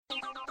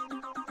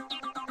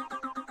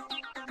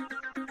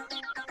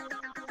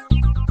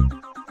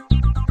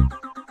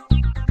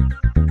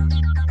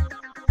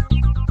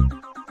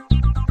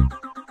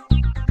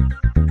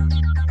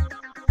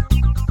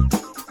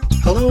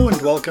Hello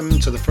and welcome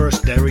to the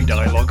first Dairy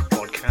Dialogue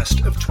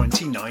podcast of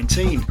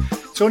 2019.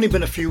 It's only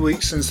been a few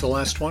weeks since the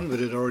last one, but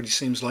it already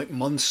seems like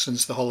months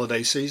since the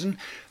holiday season.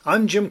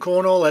 I'm Jim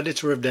Cornall,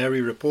 editor of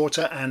Dairy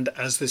Reporter, and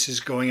as this is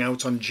going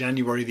out on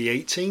January the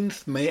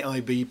 18th, may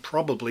I be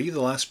probably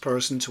the last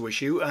person to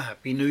wish you a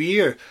Happy New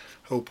Year.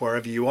 Hope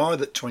wherever you are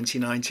that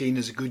 2019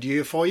 is a good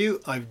year for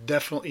you. I've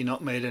definitely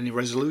not made any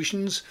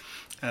resolutions,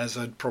 as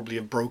I'd probably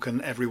have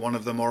broken every one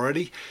of them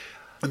already.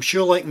 I'm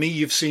sure like me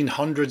you've seen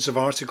hundreds of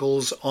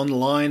articles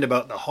online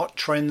about the hot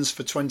trends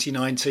for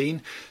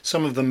 2019.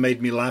 Some of them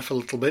made me laugh a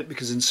little bit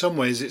because in some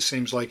ways it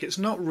seems like it's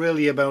not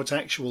really about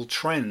actual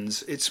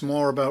trends. It's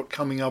more about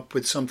coming up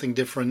with something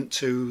different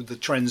to the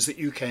trends that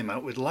you came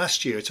out with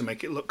last year to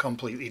make it look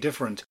completely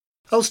different.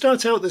 I'll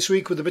start out this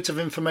week with a bit of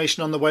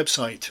information on the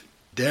website.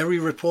 Dairy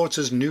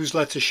Reporter's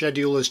newsletter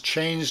schedule has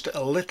changed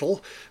a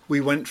little.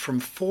 We went from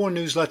 4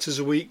 newsletters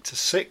a week to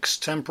 6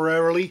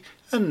 temporarily,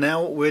 and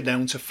now we're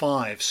down to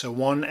 5, so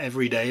 1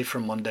 every day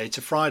from Monday to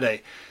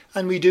Friday.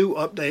 And we do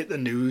update the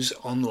news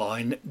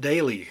online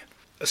daily,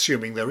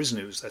 assuming there is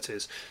news, that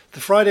is. The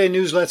Friday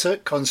newsletter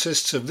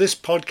consists of this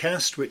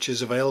podcast, which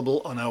is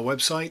available on our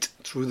website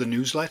through the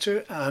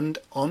newsletter and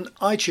on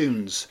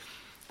iTunes.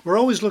 We're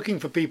always looking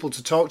for people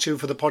to talk to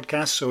for the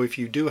podcast, so if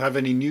you do have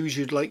any news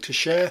you'd like to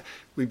share,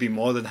 we'd be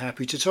more than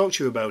happy to talk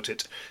to you about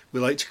it. We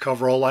like to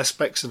cover all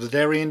aspects of the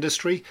dairy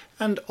industry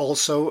and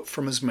also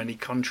from as many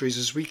countries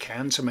as we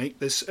can to make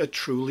this a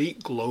truly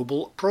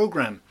global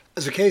program.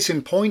 As a case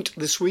in point,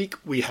 this week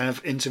we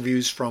have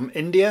interviews from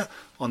India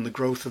on the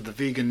growth of the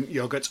vegan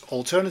yogurt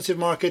alternative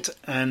market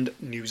and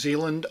New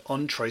Zealand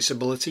on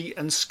traceability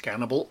and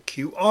scannable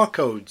QR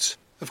codes.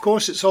 Of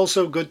course, it's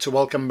also good to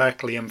welcome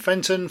back Liam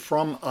Fenton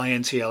from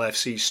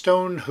INTLFC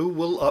Stone, who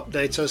will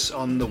update us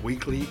on the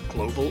weekly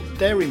global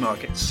dairy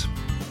markets.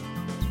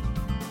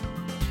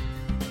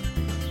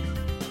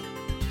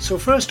 So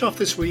first off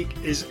this week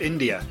is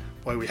India,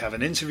 where we have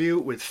an interview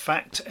with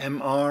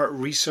FactMR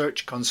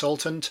research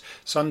consultant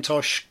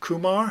Santosh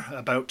Kumar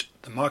about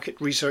the market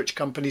research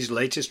company's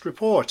latest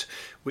report,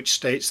 which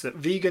states that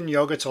vegan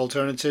yogurt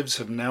alternatives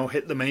have now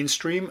hit the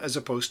mainstream as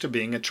opposed to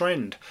being a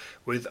trend,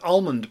 with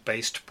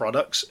almond-based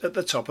products at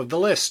the top of the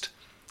list.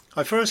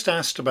 I first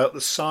asked about the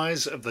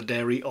size of the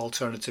dairy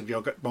alternative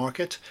yogurt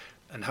market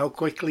and how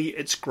quickly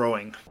it's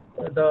growing.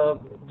 The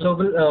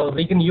global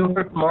vegan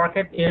yogurt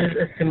market is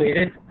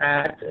estimated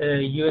at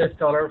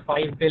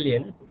 $5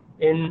 billion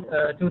in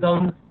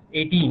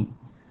 2018.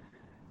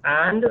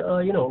 And,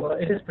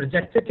 it is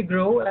projected to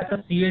grow at a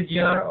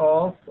CAGR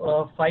of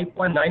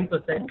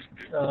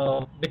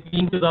 5.9%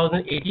 between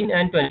 2018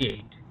 and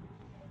 28.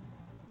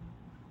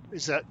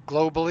 Is that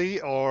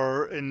globally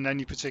or in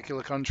any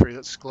particular country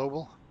that's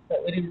global?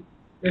 It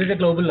is a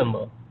global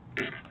number.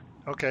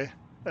 Okay.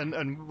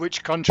 And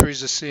which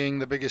countries are seeing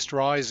the biggest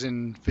rise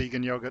in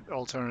vegan yogurt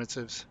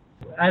alternatives?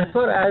 As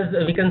far as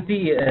we can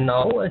see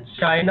now,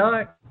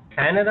 China,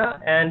 Canada,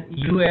 and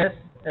US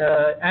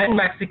and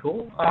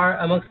Mexico are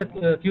amongst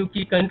a few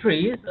key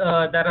countries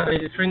that are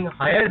registering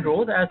higher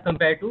growth as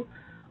compared to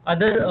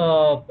other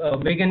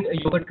vegan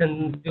yogurt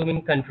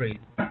consuming countries.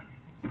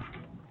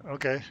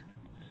 Okay.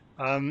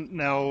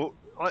 Now,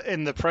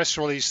 in the press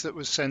release that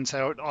was sent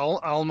out,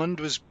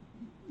 almond was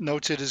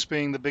noted as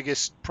being the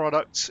biggest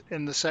product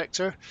in the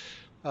sector.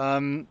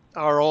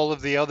 Are all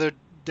of the other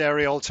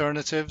dairy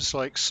alternatives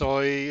like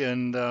soy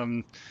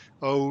and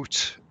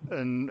oat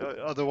and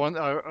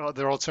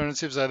other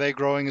alternatives, are they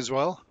growing as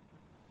well?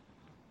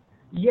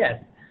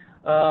 Yes,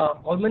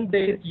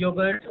 almond-based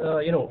yogurt,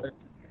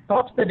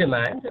 tops the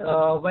demand,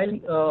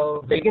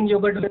 while vegan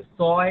yogurt with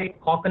soy,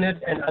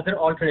 coconut, and other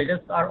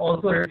alternatives are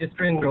also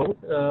registering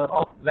growth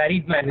of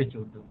varied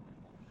magnitude.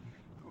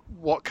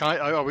 What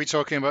kind? Are we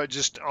talking about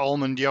just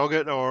almond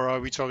yogurt, or are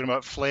we talking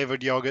about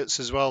flavored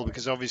yogurts as well?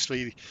 Because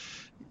obviously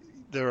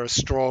there are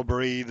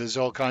strawberry. There's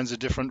all kinds of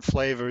different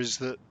flavors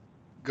that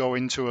go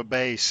into a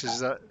base. Is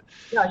that?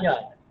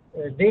 Yeah.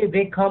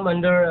 They come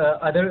under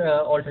other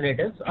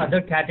alternatives,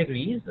 other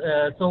categories.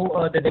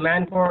 So the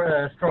demand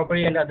for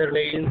strawberry and other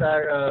variants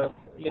are,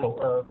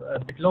 a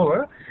bit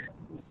lower.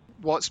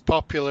 What's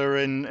popular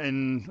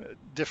in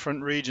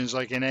different regions?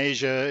 Like in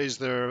Asia, is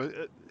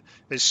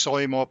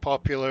soy more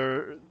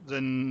popular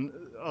than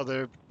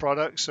other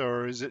products,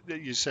 or is it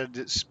that you said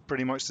it's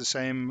pretty much the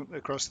same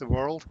across the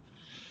world?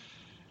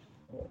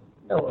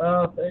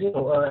 No,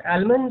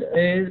 almond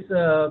is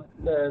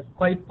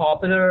quite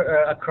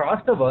popular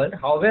across the world.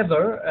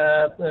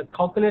 However,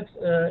 coconut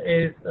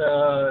is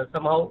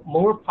somehow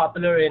more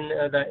popular in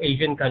the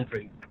Asian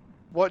countries.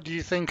 What do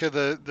you think are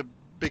the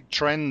big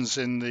trends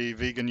in the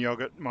vegan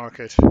yogurt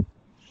market?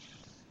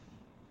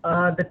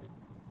 The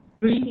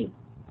 3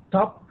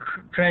 top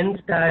trends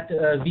that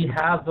we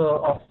have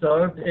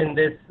observed in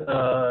this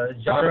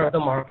genre of the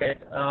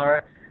market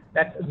are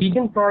that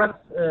vegan products,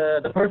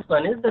 the first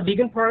one is the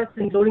vegan products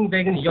including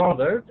vegan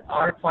yogurt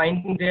are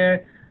finding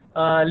their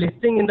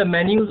listing in the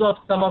menus of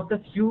some of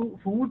the few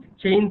food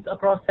chains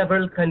across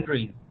several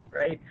countries,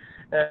 right?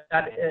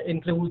 That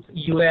includes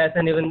US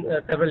and even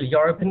several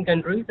European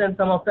countries and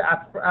some of the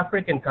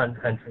African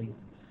countries.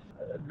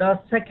 The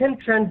second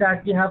trend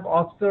that we have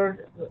observed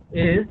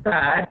is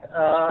that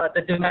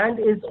the demand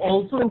is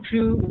also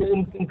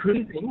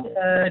increasing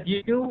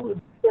due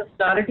to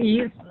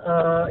personalities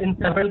in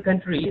several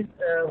countries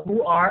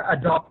who are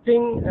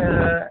adopting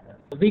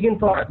vegan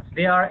products.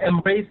 They are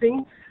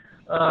embracing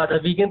the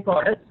vegan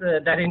products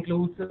that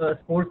includes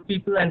sports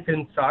people and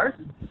film stars,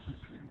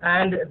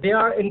 and they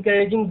are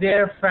encouraging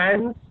their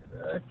fans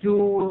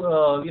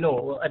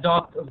to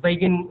adopt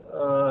vegan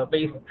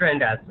based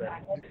trend as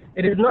well.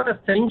 It is not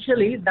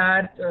essentially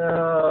that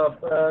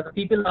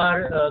people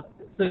are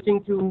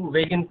switching to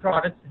vegan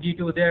products due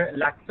to their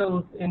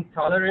lactose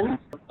intolerance,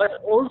 but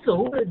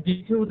also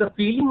due to the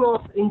feeling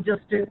of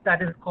injustice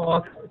that is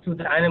caused to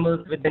the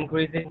animals with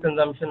increasing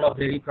consumption of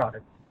dairy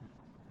products.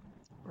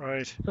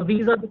 Right. So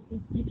these are the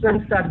key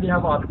trends that we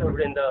have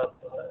observed in the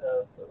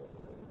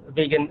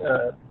vegan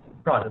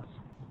products.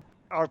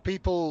 Are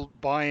people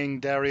buying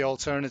dairy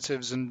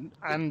alternatives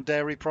and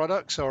dairy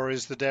products, or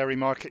is the dairy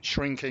market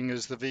shrinking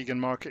as the vegan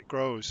market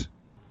grows?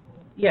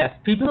 Yes,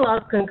 people are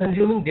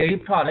consuming dairy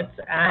products,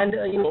 and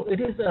it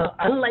is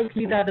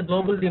unlikely that the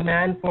global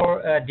demand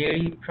for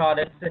dairy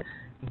products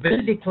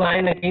will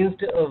decline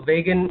against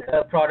vegan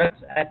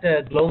products at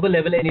a global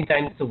level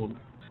anytime soon.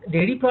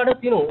 Dairy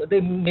products,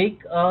 they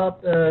make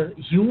a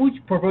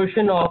huge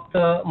proportion of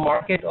the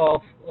market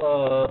of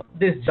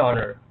this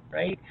genre,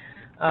 right?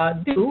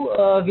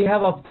 We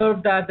have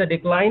observed that the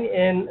decline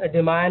in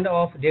demand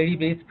of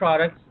dairy-based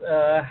products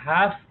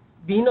have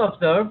been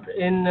observed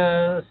in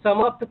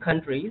some of the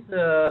countries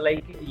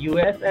like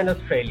US and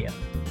Australia.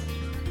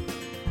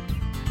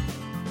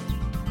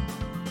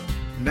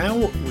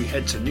 Now we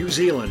head to New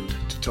Zealand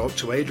to talk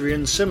to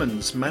Adrian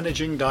Simmons,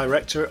 Managing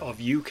Director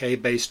of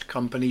UK-based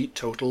company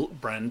Total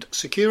Brand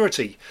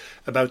Security,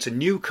 about a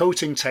new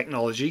coating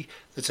technology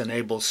that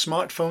enables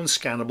smartphone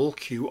scannable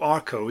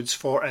QR codes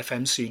for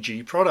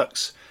FMCG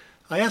products.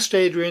 I asked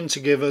Adrian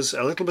to give us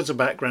a little bit of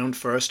background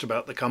first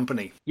about the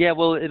company. Yeah,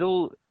 well, it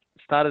all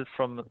started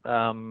from,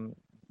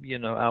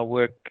 our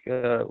work.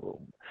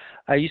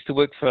 I used to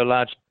work for a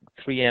large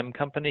 3M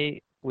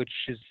company, which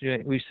is,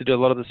 we used to do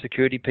a lot of the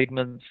security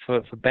pigments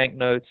for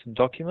banknotes and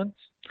documents.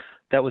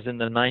 That was in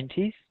the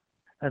 90s.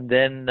 And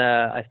then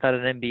I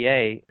started an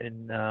MBA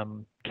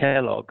in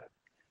Kellogg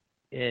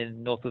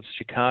in north of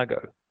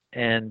Chicago,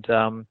 and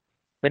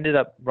ended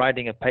up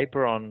writing a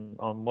paper on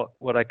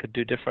what I could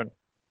do different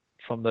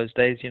from those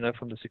days,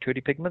 from the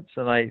security pigments.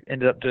 And I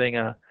ended up doing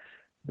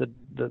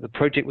the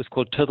project was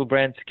called Total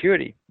Brand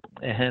Security.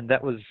 And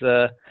that was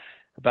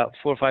about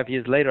 4 or 5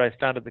 years later, I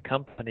started the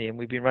company, and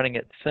we've been running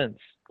it since.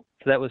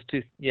 So that was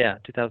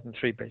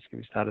 2003, basically,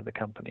 we started the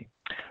company.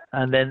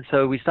 And then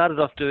so we started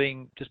off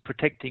doing just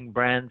protecting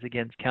brands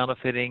against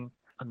counterfeiting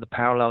and the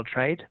parallel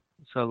trade.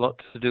 So a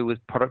lot to do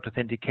with product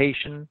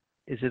authentication.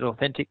 Is it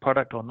authentic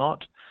product or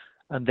not?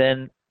 And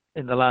then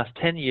in the last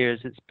 10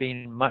 years, it's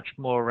been much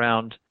more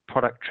around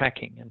product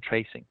tracking and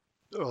tracing.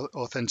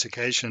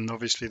 Authentication,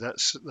 obviously,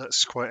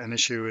 that's quite an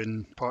issue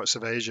in parts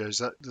of Asia. Is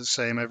that the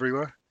same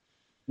everywhere?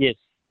 Yes,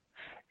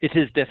 it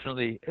is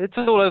definitely. It's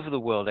all over the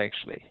world,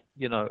 actually.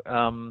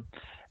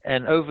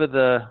 And over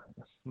the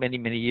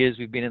many years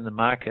we've been in the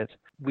market,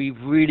 we've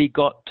really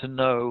got to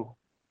know,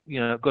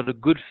 got a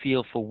good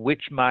feel for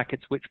which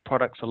markets, which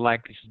products are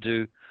likely to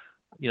do,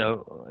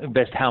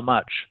 invest how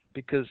much,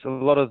 because a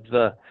lot of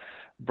the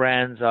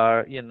brands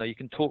are, you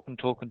can talk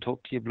to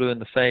your blue in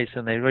the face,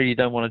 and they really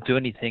don't want to do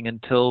anything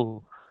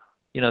until,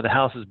 the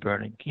house is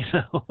burning,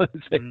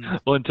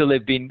 or until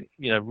they've been,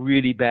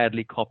 really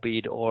badly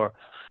copied, or,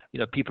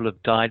 people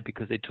have died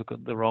because they took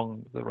the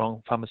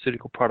wrong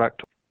pharmaceutical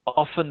product.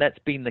 Often that's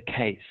been the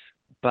case,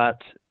 but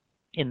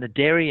in the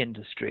dairy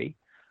industry,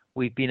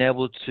 we've been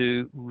able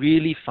to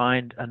really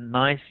find a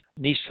nice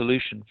niche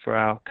solution for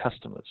our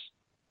customers.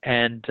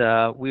 And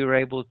we were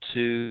able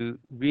to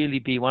really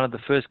be one of the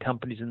first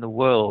companies in the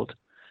world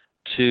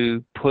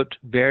to put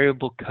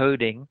variable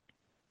coding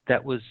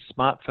that was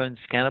smartphone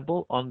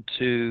scannable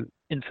onto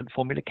infant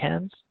formula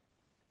cans.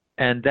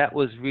 And that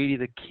was really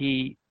the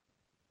key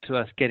to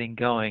us getting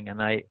going.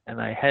 And I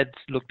had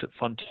looked at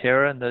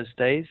Fonterra in those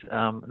days.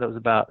 That was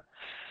about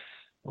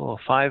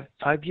 5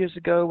 years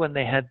ago, when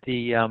they had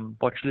the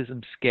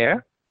botulism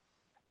scare.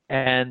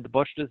 And the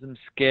botulism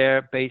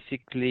scare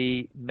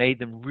basically made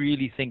them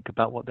really think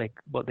about what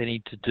they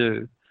need to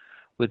do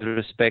with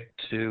respect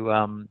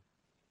to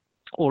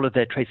all of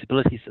their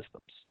traceability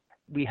systems.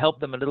 We helped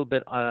them a little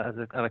bit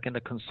like in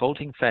a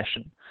consulting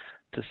fashion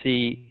to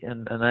see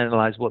and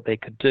analyze what they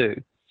could do.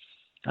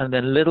 And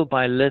then little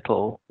by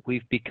little,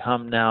 we've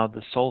become now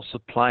the sole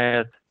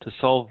supplier to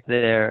solve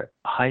their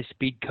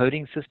high-speed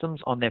coding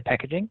systems on their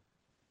packaging.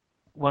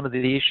 One of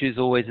the issues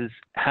always is,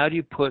 how do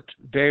you put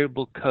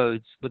variable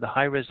codes with a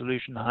high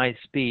resolution, high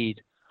speed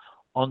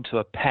onto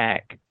a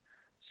pack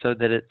so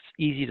that it's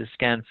easy to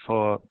scan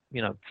for,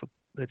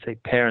 let's say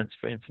parents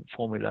for infant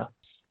formula,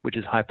 which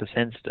is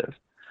hypersensitive.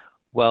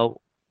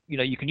 Well,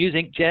 you can use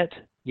inkjet,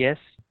 yes,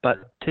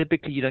 but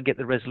typically you don't get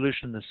the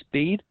resolution and the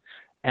speed.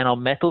 And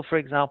on metal, for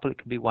example, it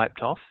can be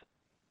wiped off.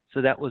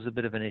 So that was a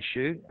bit of an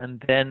issue.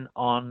 And then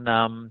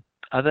on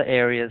other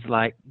areas,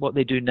 like what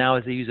they do now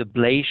is they use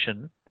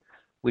ablation,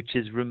 which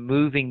is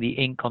removing the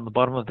ink on the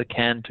bottom of the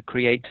can to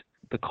create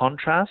the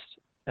contrast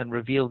and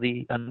reveal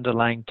the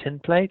underlying tin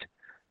plate,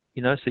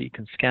 so you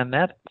can scan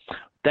that.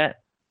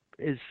 That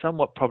is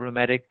somewhat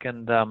problematic,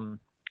 and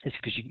it's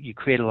because you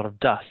create a lot of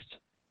dust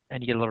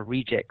and you get a lot of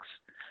rejects,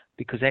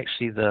 because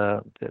actually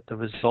the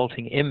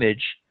resulting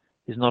image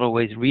is not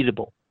always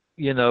readable.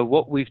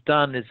 What we've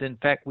done is, in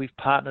fact, we've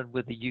partnered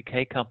with a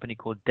UK company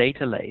called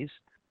Datalaze,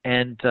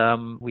 and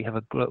we have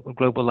a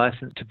global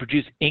license to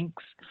produce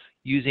inks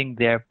using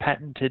their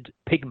patented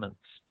pigments.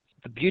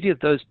 The beauty of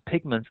those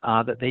pigments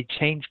are that they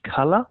change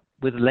color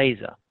with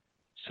laser.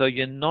 So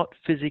you're not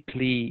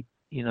physically,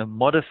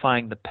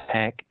 modifying the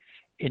pack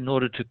in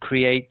order to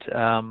create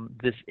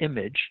this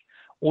image.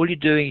 All you're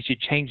doing is you're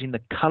changing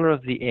the color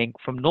of the ink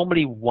from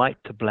normally white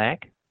to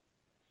black,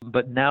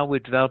 but now we're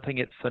developing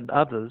it for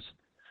others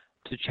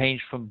to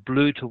change from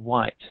blue to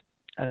white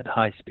at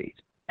high speed.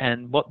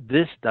 And what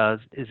this does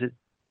is it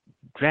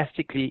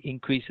drastically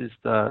increases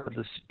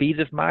the speed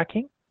of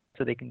marking,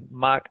 so they can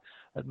mark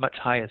at much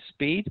higher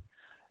speed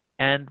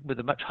and with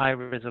a much higher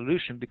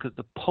resolution, because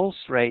the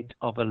pulse rate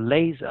of a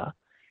laser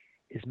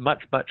is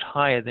much, much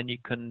higher than you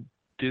can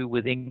do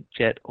with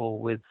inkjet or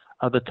with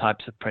other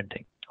types of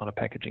printing on a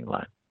packaging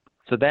line.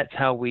 So that's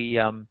how we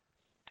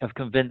have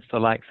convinced the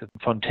likes of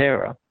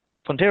Fonterra.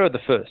 Fonterra, the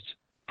first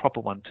proper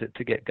one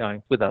to get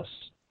going with us.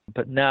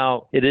 But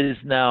now it is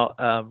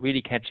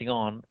really catching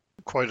on.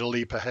 Quite a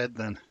leap ahead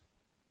then.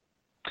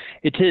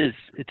 It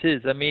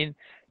is. I mean,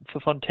 for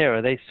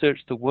Fonterra, they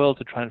searched the world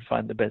to try and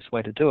find the best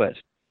way to do it.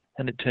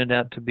 And it turned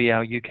out to be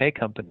our UK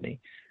company,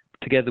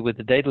 together with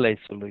the Datalaze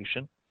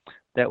solution,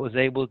 that was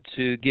able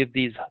to give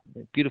these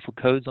beautiful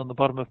codes on the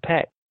bottom of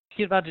pack.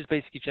 The advantage,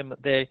 basically, Jim,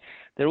 they're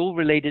all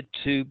related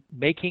to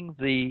making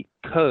the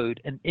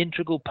code an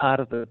integral part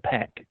of the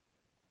pack.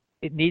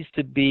 It needs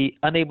to be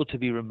unable to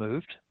be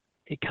removed.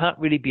 It can't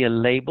really be a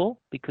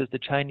label, because the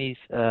Chinese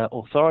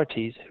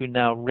authorities, who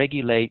now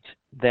regulate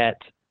that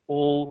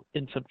all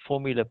infant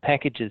formula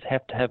packages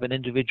have to have an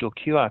individual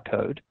QR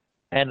code,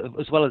 and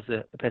as well as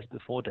the best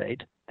before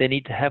date, they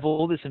need to have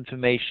all this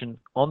information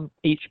on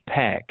each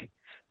pack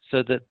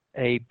so that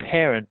a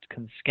parent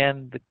can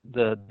scan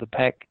the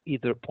pack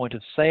either at point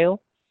of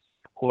sale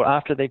or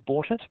after they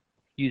bought it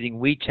using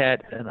WeChat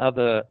and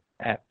other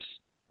apps.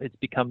 It's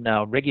become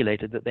now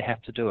regulated that they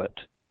have to do it.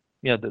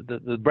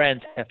 The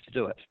brands have to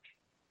do it.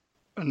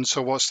 And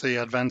so what's the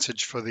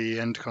advantage for the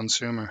end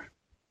consumer?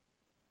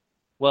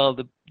 Well,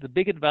 the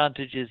big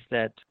advantage is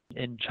that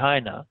in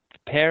China,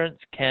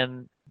 parents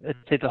can, let's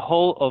say, the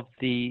whole of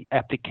the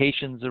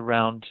applications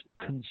around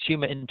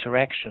consumer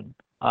interaction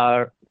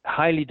are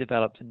highly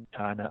developed in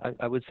China.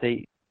 I would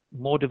say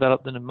more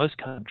developed than in most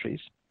countries.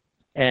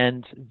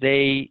 And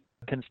they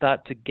can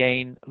start to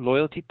gain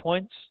loyalty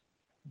points,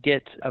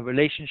 get a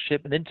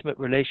relationship, an intimate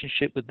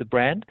relationship with the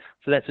brand.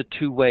 So that's a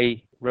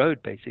two-way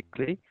road,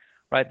 basically,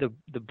 right?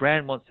 The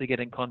brand wants to get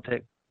in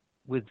contact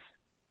with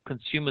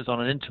consumers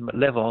on an intimate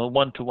level, on a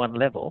one-to-one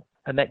level,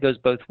 and that goes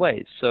both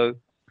ways. So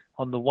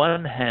on the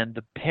one hand,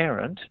 the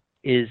parent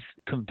is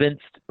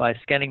convinced by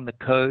scanning the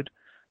code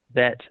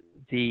that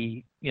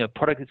the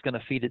product it's going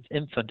to feed its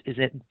infant is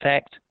in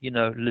fact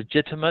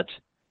legitimate.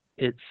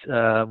 It's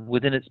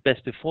within its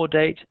best before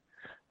date.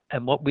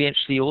 And what we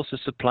actually also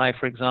supply,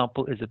 for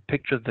example, is a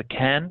picture of the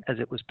can as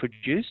it was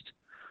produced.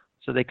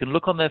 So they can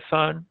look on their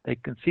phone, they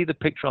can see the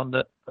picture on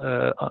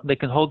they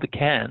can hold the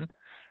can,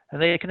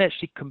 and they can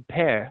actually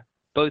compare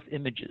both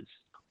images.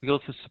 We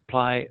also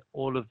supply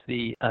all of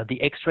the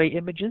X-ray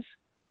images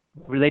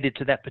related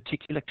to that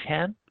particular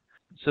can.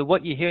 So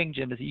what you're hearing,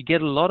 Jim, is that you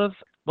get a lot of,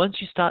 once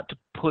you start to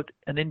put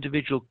an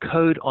individual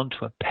code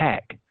onto a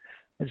pack,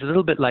 it's a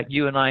little bit like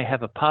you and I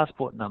have a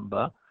passport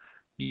number.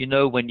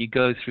 When you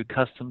go through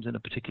customs in a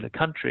particular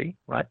country,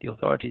 right, the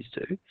authorities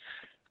do.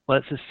 Well,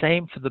 it's the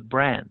same for the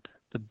brand.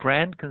 The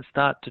brand can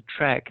start to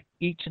track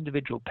each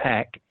individual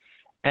pack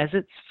as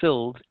it's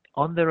filled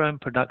on their own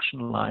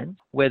production line,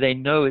 where they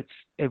know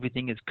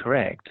everything is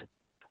correct,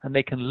 and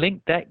they can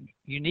link that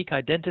unique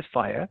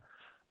identifier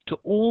to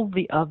all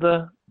the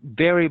other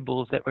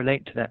variables that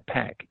relate to that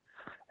pack.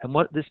 And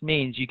what this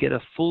means, you get a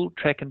full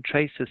track and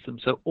trace system.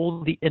 So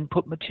all the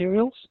input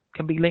materials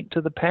can be linked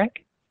to the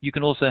pack. You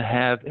can also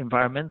have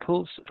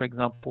environmentals, for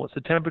example, what's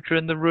the temperature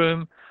in the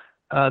room,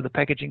 the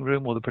packaging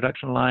room or the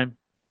production line,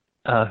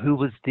 who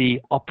was the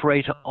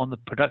operator on the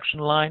production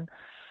line.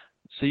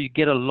 So you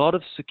get a lot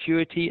of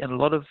security and a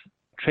lot of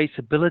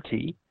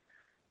traceability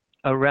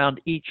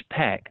around each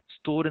pack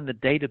stored in the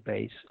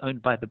database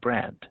owned by the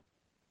brand.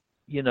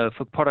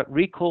 For product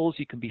recalls,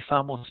 you can be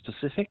far more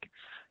specific.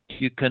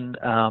 You can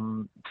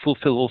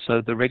fulfill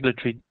also the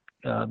regulatory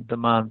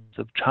demands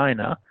of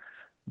China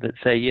that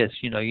say, yes,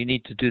 you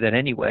need to do that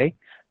anyway.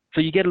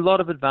 So you get a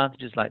lot of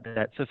advantages like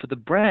that. So for the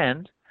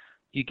brand,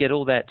 you get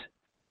all that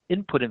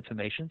input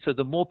information. So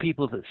the more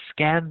people that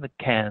scan the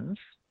cans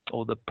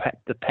or the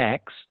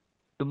packs,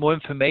 the more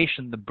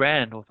information the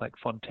brand, or like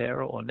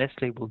Fonterra or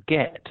Nestle, will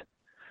get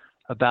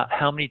about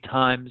how many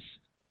times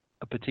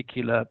a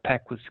particular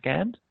pack was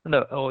scanned.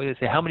 No, or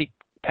say how many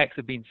packs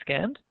have been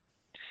scanned,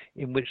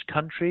 in which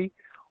country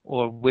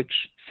or which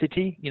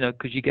city,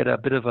 because you get a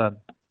bit of a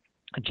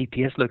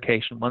GPS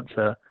location once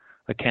a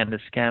can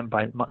is scanned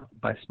by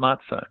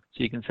smartphone. So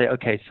you can say,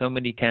 okay, so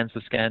many cans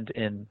were scanned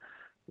in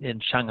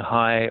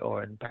Shanghai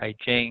or in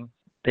Beijing.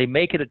 They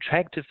make it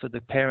attractive for the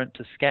parent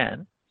to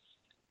scan,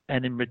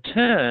 and in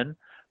return,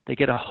 they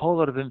get a whole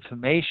lot of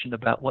information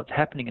about what's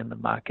happening in the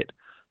market,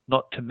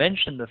 not to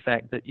mention the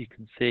fact that you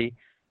can see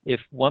if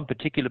one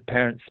particular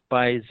parent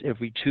buys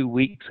every 2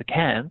 weeks a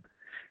can,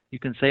 you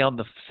can say on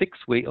the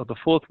 6th week or the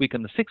 4th week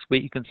and the 6th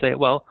week, you can say,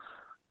 well,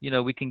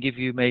 we can give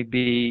you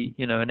maybe,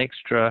 an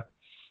extra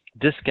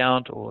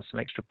discount or some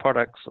extra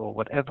products or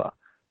whatever,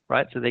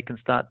 right? So they can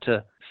start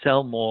to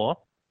sell more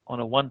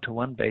on a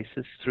one-to-one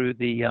basis through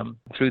the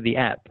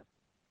app.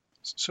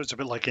 So it's a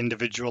bit like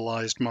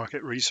individualized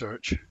market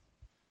research.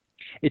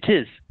 It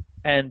is,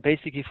 and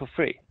basically for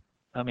free.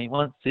 I mean,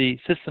 once the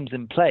system's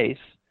in place,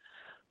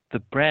 the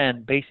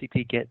brand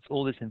basically gets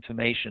all this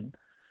information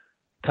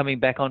coming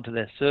back onto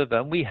their server,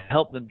 and we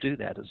help them do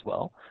that as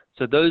well.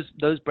 So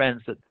those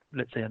brands that,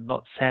 let's say, are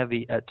not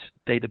savvy at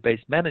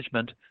database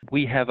management,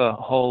 we have a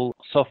whole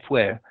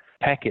software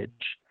package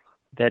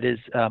that is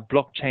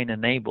blockchain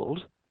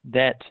enabled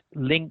that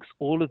links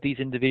all of these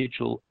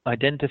individual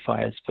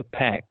identifiers for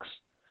packs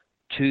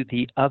to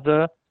the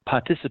other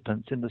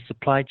participants in the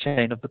supply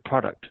chain of the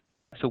product.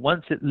 So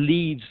once it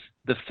leaves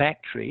the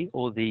factory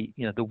or the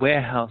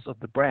warehouse of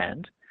the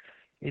brand,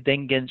 it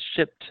then gets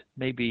shipped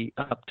maybe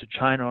up to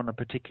China on a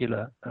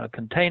particular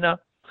container,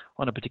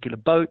 on a particular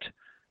boat,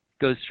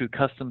 goes through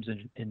customs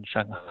in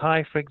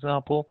Shanghai, for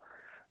example,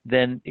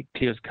 then it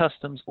clears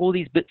customs. All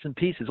these bits and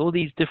pieces, all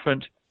these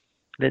different,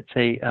 let's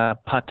say,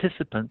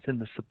 participants in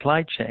the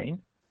supply chain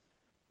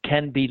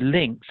can be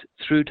linked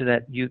through to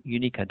that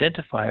unique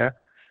identifier,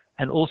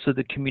 and also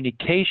the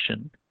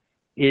communication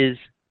is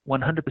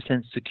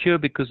 100% secure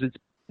because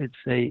it's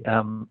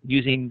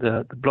using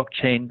the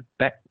blockchain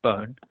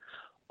backbone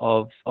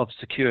of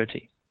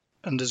security.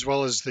 And as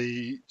well as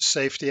the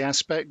safety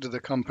aspect, do the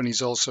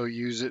companies also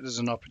use it as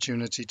an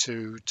opportunity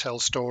to tell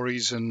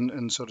stories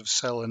and sort of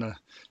sell in a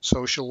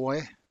social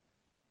way?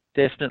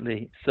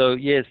 Definitely. So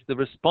yes, the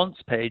response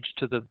page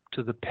to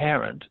the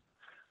parent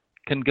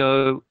can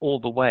go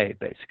all the way.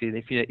 Basically,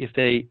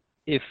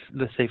 if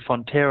let's say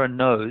Fonterra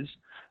knows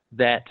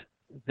that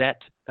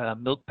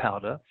milk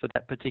powder for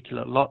that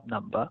particular lot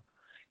number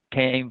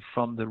came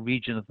from the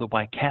region of the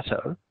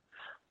Waikato,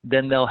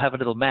 then they'll have a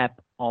little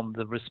map on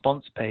the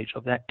response page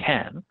of that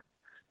can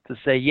to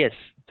say, yes,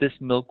 this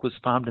milk was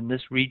farmed in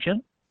this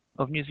region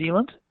of New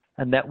Zealand,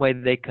 and that way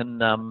they can,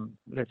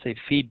 let's say,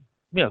 feed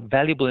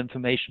valuable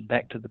information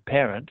back to the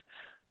parent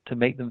to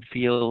make them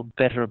feel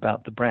better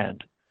about the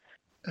brand.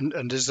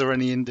 And is there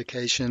any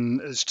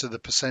indication as to the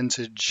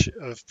percentage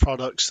of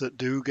products that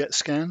do get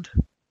scanned?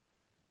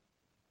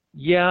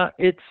 Yeah,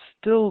 it's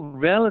still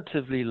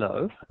relatively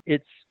low.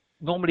 It's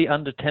normally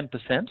under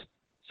 10%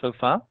 so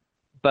far.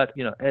 But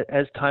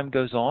as time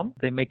goes on,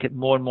 they make it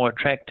more and more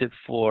attractive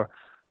for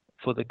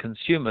the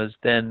consumers.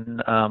 Then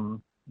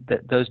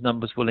those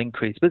numbers will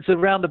increase. But it's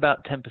around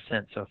about 10%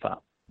 so far.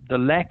 The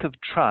lack of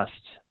trust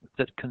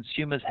that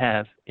consumers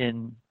have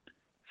in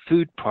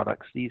food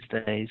products these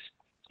days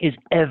is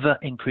ever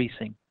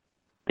increasing.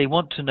 They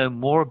want to know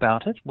more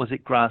about it. Was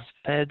it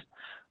grass-fed?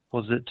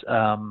 Was it,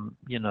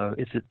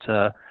 is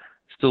it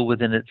still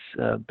within its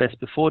best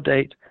before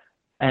date?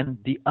 And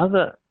the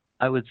other,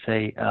 I would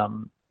say,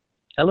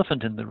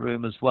 elephant in the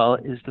room as well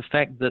is the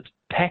fact that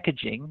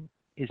packaging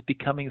is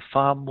becoming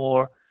far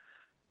more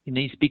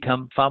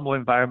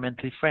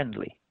environmentally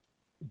friendly.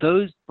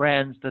 Those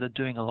brands that are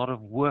doing a lot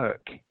of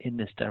work in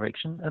this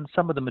direction, and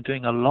some of them are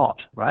doing a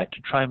lot, right,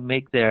 to try and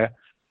make their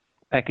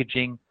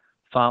packaging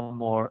far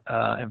more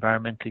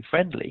environmentally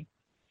friendly.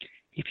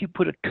 If you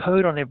put a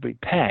code on every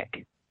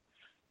pack,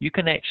 you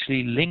can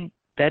actually link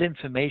that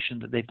information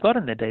that they've got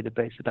in their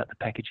database about the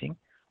packaging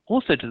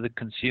also to the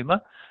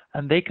consumer,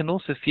 and they can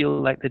also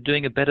feel like they're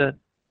doing a better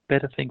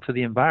thing for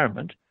the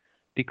environment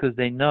because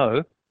they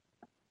know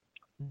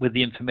with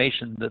the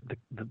information that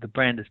the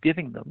brand is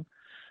giving them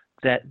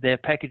that their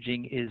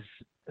packaging is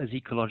as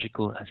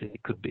ecological as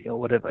it could be or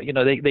whatever.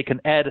 They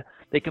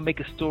can make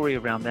a story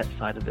around that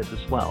side of it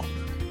as well.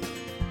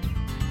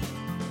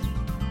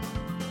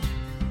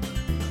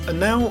 And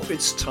now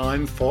it's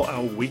time for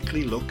our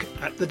weekly look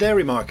at the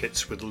dairy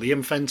markets with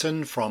Liam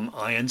Fenton from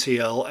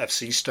INTL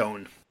FC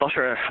Stone.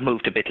 Butter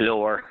moved a bit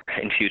lower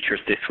in futures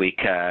this week.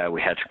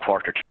 We had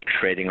quarter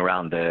trading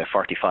around the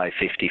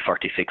 45.50,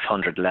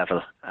 4600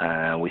 level.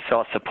 We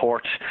saw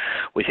support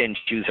with end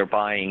user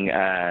buying,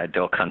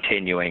 though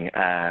continuing,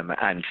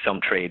 and some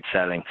trade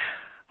selling.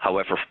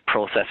 However,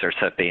 processors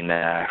have been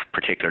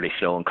particularly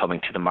slow in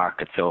coming to the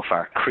market so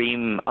far.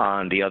 Cream,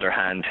 on the other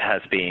hand,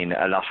 has been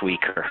a lot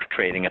weaker,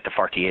 trading at the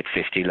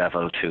 48.50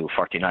 level to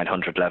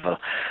 4900 level.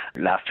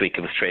 Last week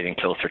it was trading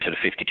closer to the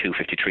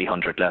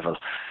 52-5300 level.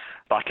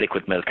 Spot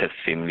liquid milk has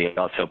seemingly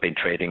also been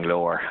trading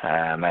lower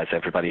as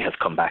everybody has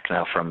come back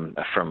now from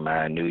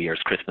New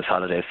Year's, Christmas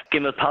holidays.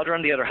 Skimmed powder,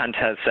 on the other hand,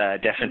 has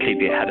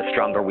definitely had a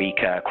stronger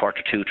week,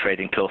 quarter two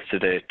trading close to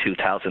the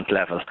 2000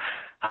 level.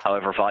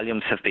 However,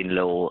 volumes have been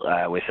low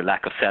with a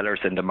lack of sellers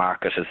in the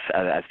market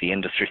as the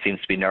industry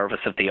seems to be nervous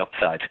of the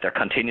upside. There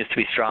continues to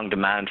be strong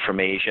demand from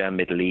Asia,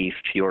 Middle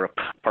East, Europe.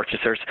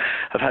 Purchasers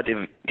have had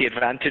the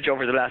advantage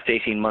over the last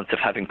 18 months of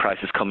having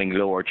prices coming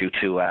lower due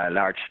to a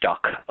large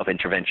stock of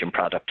intervention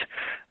product.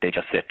 They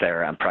just sit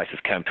there and prices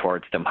come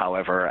towards them.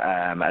 However,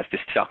 as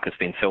this stock has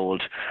been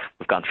sold,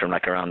 we've gone from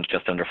around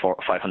just under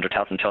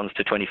 500,000 tonnes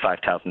to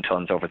 25,000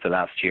 tonnes over the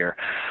last year.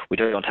 We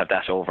don't have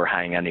that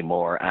overhang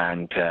anymore,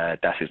 and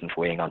that isn't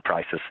weighing on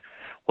prices.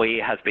 Whey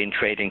has been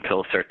trading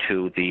closer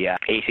to the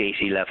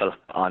 880 level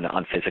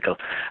on physical,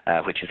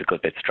 which is a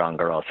good bit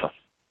stronger also.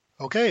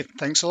 Okay,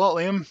 thanks a lot,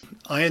 Liam.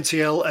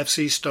 INTL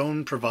FC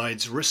Stone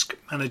provides risk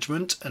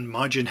management and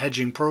margin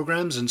hedging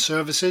programs and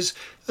services,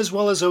 as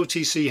well as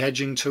OTC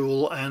hedging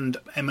tool and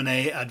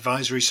M&A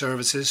advisory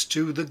services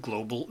to the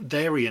global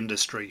dairy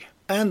industry.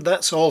 And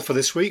that's all for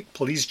this week.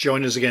 Please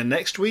join us again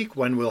next week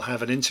when we'll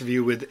have an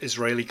interview with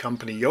Israeli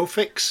company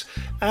Yofix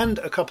and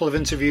a couple of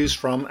interviews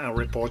from our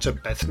reporter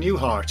Beth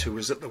Newhart, who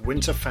was at the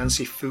Winter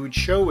Fancy Food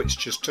Show, which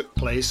just took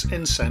place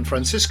in San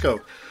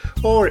Francisco.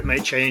 Or it may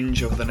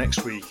change over the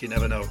next week, you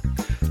never know.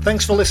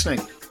 Thanks for listening.